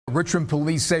Richmond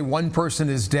police say one person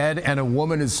is dead and a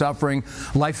woman is suffering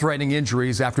life-threatening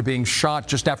injuries after being shot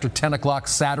just after 10 o'clock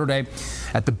Saturday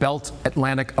at the Belt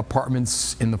Atlantic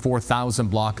Apartments in the 4000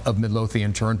 block of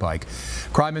Midlothian Turnpike.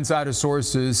 Crime Insider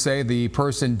sources say the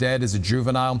person dead is a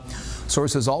juvenile.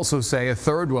 Sources also say a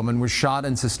third woman was shot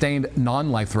and sustained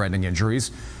non-life-threatening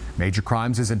injuries. Major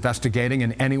Crimes is investigating,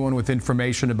 and anyone with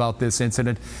information about this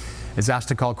incident is asked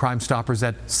to call Crime Stoppers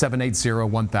at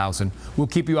 780-1000. We'll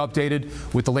keep you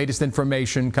updated with the latest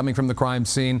information coming from the crime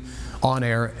scene on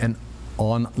air and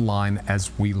online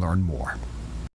as we learn more.